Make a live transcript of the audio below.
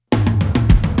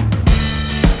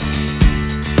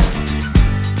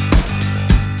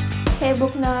Hi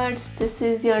book nerds, this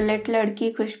is your little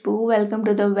ladki Khushboo. Welcome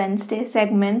to the Wednesday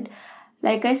segment.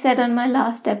 Like I said on my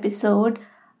last episode,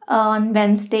 on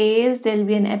Wednesdays there'll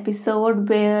be an episode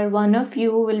where one of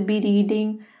you will be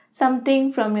reading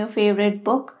something from your favorite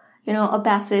book, a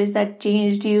passage that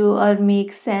changed you or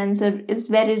makes sense or is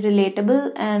very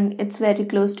relatable and it's very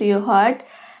close to your heart.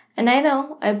 And I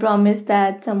know I promised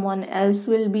that someone else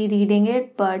will be reading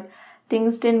it, but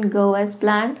things didn't go as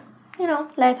planned.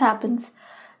 Life happens.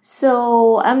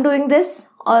 So I'm doing this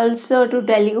also to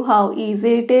tell you how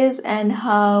easy it is and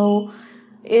how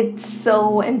it's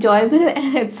so enjoyable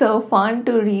and it's so fun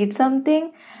to read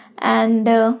something. And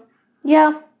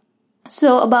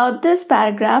so about this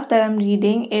paragraph that I'm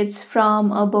reading, it's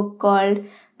from a book called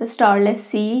The Starless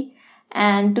Sea.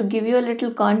 And to give you a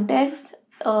little context,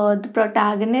 the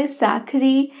protagonist,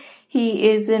 Zachary, he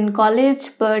is in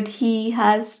college, but he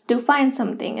has to find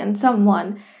something and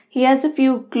someone. He has a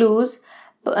few clues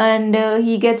and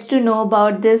he gets to know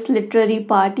about this literary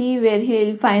party where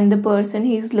he'll find the person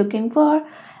he's looking for.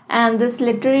 And this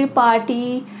literary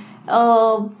party,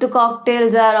 the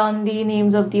cocktails are on the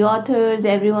names of the authors.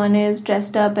 Everyone is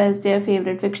dressed up as their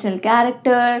favorite fictional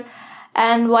character.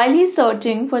 And while he's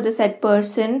searching for the said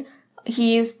person,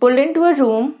 he's pulled into a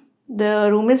room. The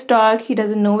room is dark, he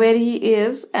doesn't know where he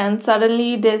is, and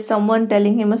suddenly there's someone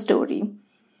telling him a story.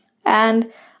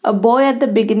 And a boy at the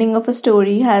beginning of a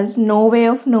story has no way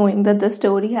of knowing that the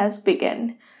story has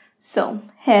begun. So,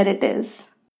 here it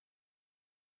is.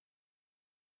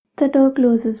 The door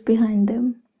closes behind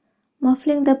them,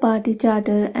 muffling the party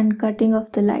chatter and cutting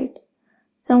off the light.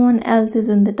 Someone else is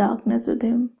in the darkness with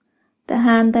him. The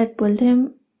hand that pulled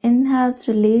him in has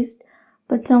released,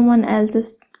 but someone else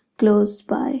is close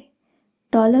by.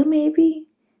 Taller maybe?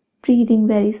 Breathing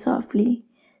very softly,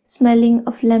 smelling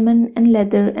of lemon and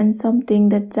leather and something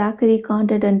that Zachary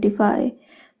can't identify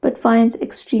but finds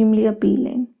extremely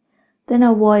appealing. Then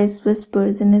a voice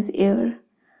whispers in his ear.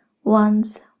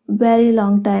 Once, very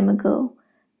long time ago,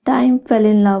 time fell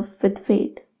in love with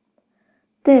fate.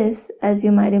 This, as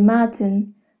you might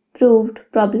imagine, proved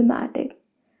problematic.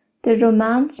 The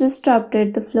romance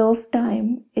disrupted the flow of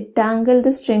time. It tangled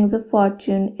the strings of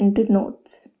fortune into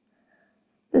knots.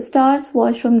 The stars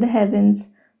watched from the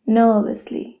heavens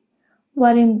nervously,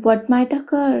 worrying what might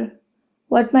occur,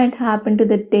 what might happen to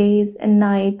the days and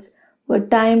nights were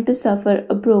timed to suffer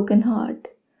a broken heart,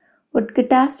 what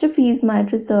catastrophes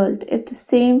might result if the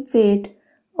same fate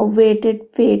awaited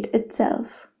fate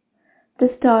itself. The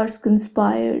stars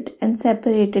conspired and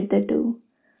separated the two.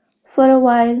 For a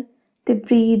while, they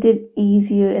breathed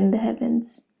easier in the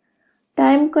heavens.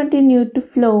 Time continued to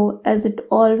flow as it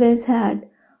always had,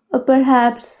 or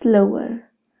perhaps slower.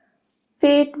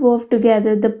 Fate wove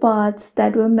together the paths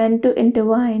that were meant to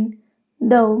intertwine,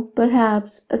 though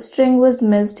perhaps a string was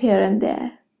missed here and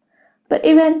there. But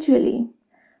eventually,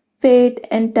 fate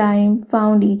and time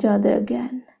found each other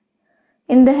again.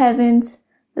 In the heavens,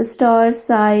 the stars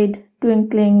sighed,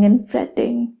 twinkling and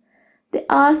fretting. They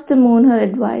asked the moon her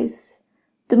advice.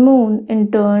 The moon,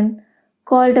 in turn,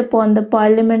 called upon the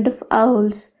Parliament of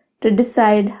Owls to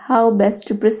decide how best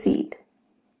to proceed.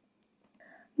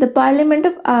 The Parliament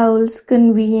of Owls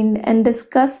convened and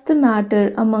discussed the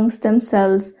matter amongst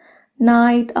themselves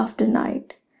night after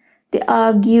night. They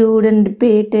argued and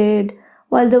debated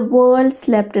while the world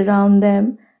slept around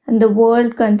them and the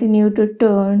world continued to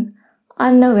turn,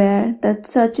 unaware that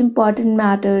such important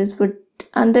matters were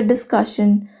under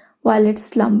discussion while it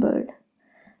slumbered.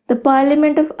 The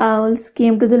Parliament of Owls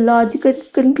came to the logical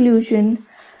conclusion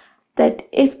that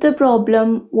if the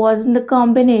problem was in the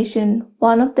combination,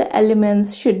 one of the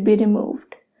elements should be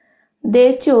removed.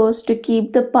 They chose to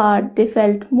keep the part they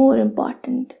felt more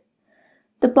important.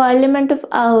 The Parliament of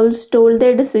Owls told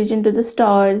their decision to the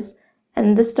stars,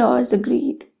 and the stars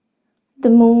agreed. The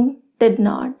moon did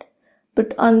not,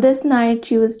 but on this night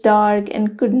she was dark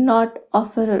and could not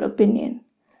offer her opinion.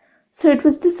 So it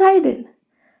was decided,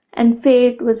 and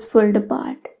fate was pulled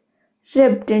apart,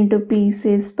 ripped into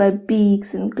pieces by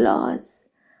beaks and claws.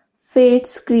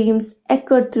 Fate's screams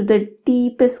echoed through the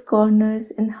deepest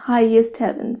corners and highest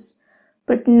heavens,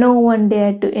 but no one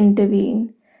dared to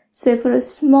intervene, save for a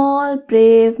small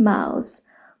brave mouse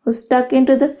who stuck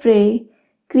into the fray,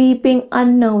 creeping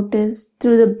unnoticed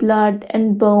through the blood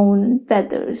and bone and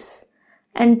feathers,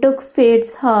 and took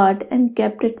fate's heart and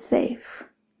kept it safe.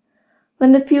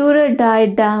 When the furor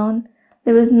died down,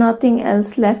 there was nothing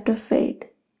else left of fate.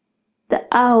 The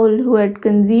owl who had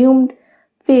consumed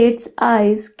fate's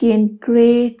eyes gained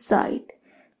greater sight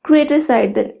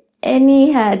than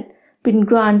any had been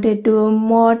granted to a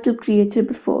mortal creature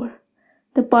before.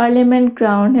 The Parliament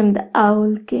crowned him the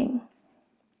Owl King.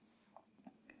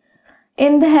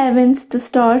 In the heavens the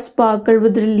stars sparkled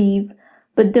with relief,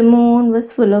 but the moon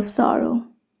was full of sorrow.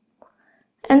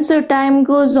 And so time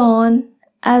goes on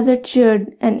as it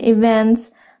should, and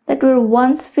events that were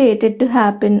once fated to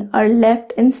happen are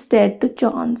left instead to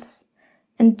chance.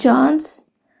 And chance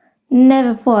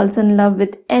never falls in love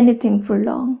with anything for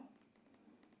long.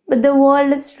 But the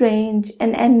world is strange,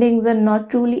 and endings are not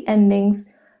truly endings,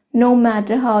 no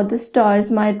matter how the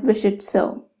stars might wish it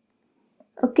so.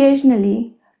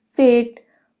 Occasionally, fate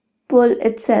pulls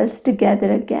itself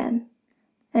together again,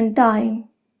 and time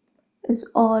is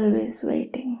always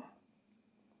waiting.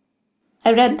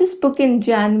 I read this book in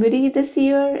January this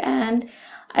year, and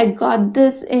I got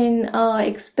this in an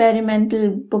experimental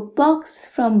book box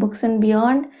from Books and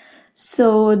Beyond.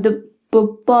 So the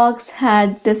book box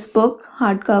had this book,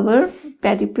 hardcover,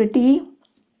 very pretty,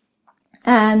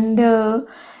 and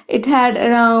it had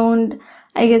around,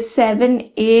 I guess,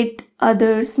 7, 8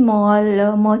 other small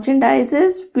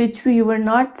merchandises which we were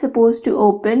not supposed to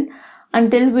open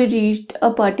until we reached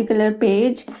a particular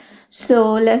page.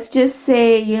 So let's just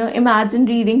say, imagine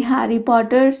reading Harry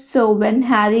Potter. So when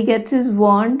Harry gets his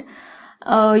wand,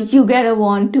 you get a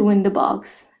wand too in the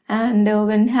box. And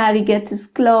when Harry gets his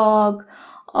clock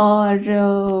or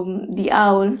the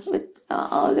owl, which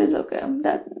owl is okay,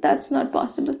 that's not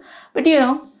possible. But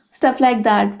stuff like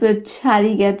that which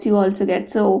Harry gets, you also get.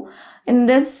 So in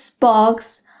this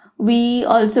box, we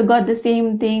also got the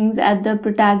same things that the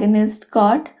protagonist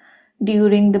got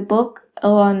during the book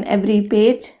on every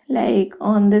page. Like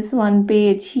on this one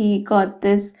page, he got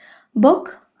this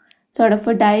book, sort of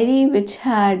a diary, which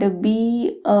had a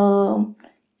bee, a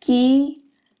key,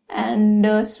 and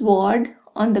a sword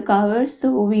on the cover.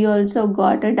 So we also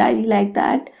got a diary like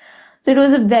that. So it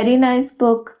was a very nice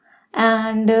book,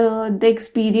 and the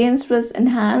experience was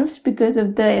enhanced because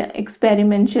of the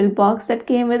experimental box that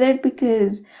came with it,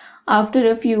 because after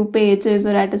a few pages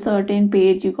or at a certain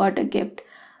page you got a gift,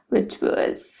 which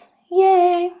was,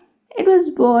 yay, it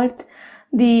was worth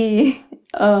the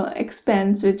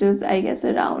expense, which was, I guess,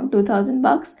 around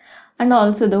 $2,000, and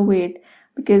also the wait,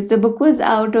 because the book was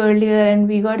out earlier and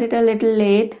we got it a little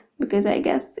late, because I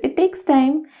guess it takes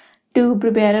time to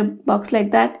prepare a box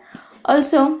like that.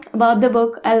 Also, about the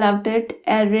book, I loved it.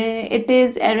 It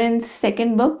is Erin's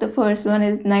second book. The first one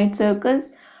is Night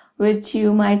Circus, which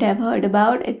you might have heard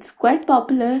about. It's quite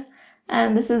popular,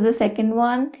 and this is the second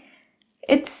one.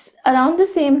 It's around the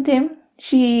same theme.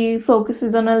 She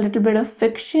focuses on a little bit of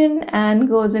fiction and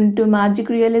goes into magic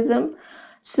realism.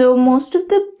 So most of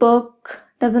the book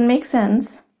doesn't make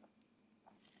sense.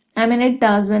 I mean, it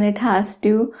does when it has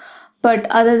to, but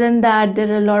other than that,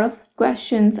 there are a lot of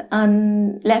questions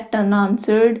left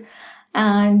unanswered,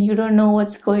 and you don't know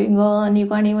what's going on. You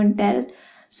can't even tell.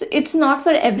 So it's not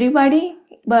for everybody,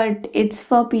 but it's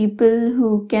for people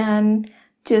who can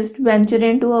just venture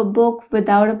into a book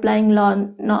without applying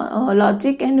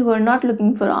logic and who are not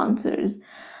looking for answers.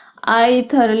 I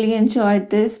thoroughly enjoyed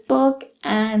this book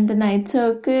and The Night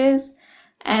Circus,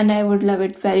 and I would love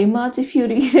it very much if you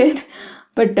read it,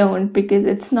 but don't, because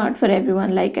it's not for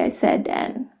everyone, like I said,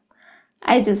 and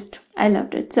I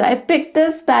loved it. So I picked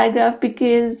this paragraph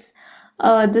because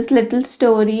this little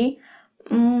story,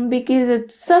 because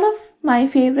it's sort of my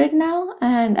favorite now,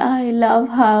 and I love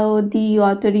how the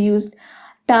author used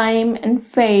time and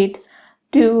fate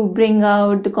to bring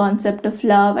out the concept of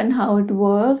love and how it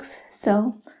works.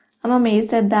 So I'm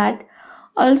amazed at that.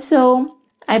 Also,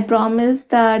 I promised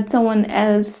that someone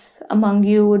else among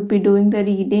you would be doing the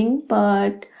reading,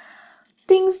 but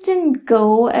things didn't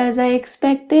go as I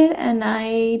expected, and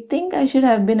I think I should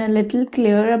have been a little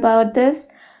clearer about this.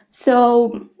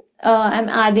 So I'm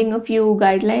adding a few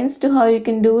guidelines to how you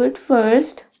can do it.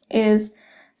 First is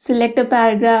select a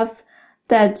paragraph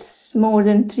that's more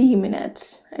than 3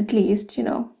 minutes, at least,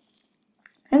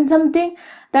 and something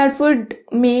that would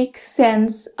make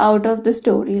sense out of the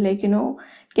story, like,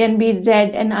 can be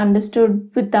read and understood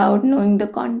without knowing the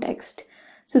context.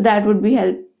 So that would be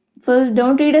helpful.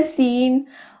 Don't read a scene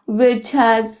which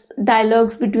has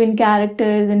dialogues between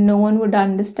characters and no one would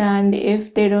understand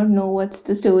if they don't know what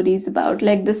the story is about.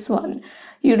 Like this one,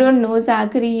 you don't know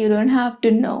Zachary, you don't have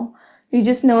to know. You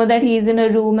just know that he's in a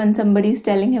room and somebody's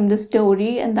telling him the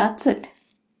story, and that's it.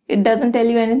 It doesn't tell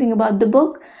you anything about the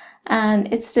book,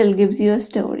 and it still gives you a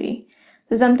story.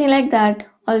 So something like that.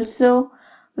 Also,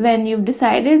 when you've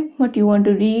decided what you want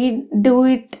to read, do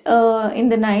it in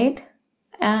the night.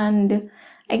 And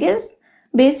I guess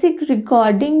basic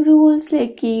recording rules,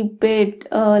 like keep it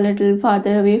a little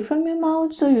farther away from your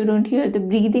mouth so you don't hear the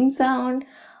breathing sound.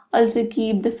 Also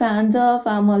keep the fans off.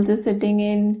 I'm also sitting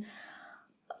in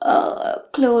a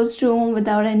closed room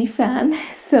without any fan,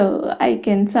 so I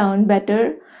can sound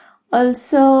better.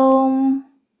 Also,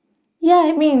 yeah,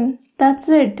 I mean, that's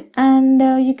it. And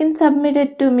you can submit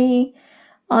it to me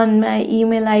on my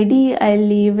email ID. I'll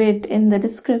leave it in the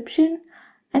description.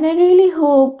 And I really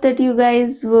hope that you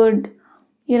guys would,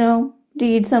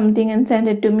 read something and send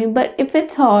it to me. But if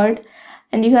it's hard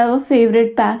and you have a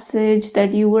favorite passage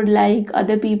that you would like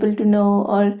other people to know,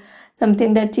 or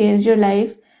something that changed your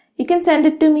life, you can send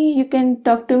it to me. You can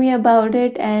talk to me about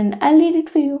it and I'll read it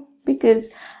for you, because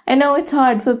I know it's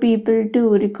hard for people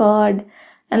to record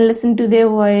and listen to their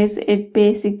voice. It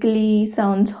basically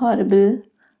sounds horrible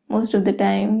most of the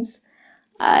times.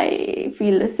 I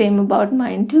feel the same about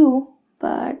mine too.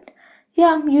 But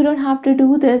yeah, you don't have to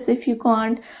do this if you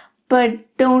can't.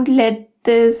 But don't let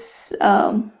this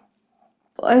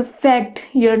affect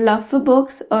your love for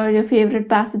books or your favorite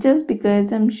passages,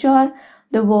 because I'm sure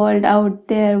the world out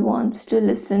there wants to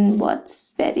listen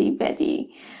what's very,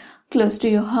 very close to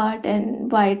your heart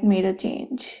and why it made a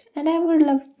change. And I would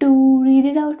love to read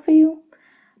it out for you.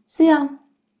 So yeah,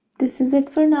 this is it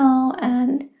for now,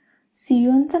 and see you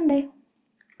on Sunday.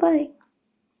 Bye.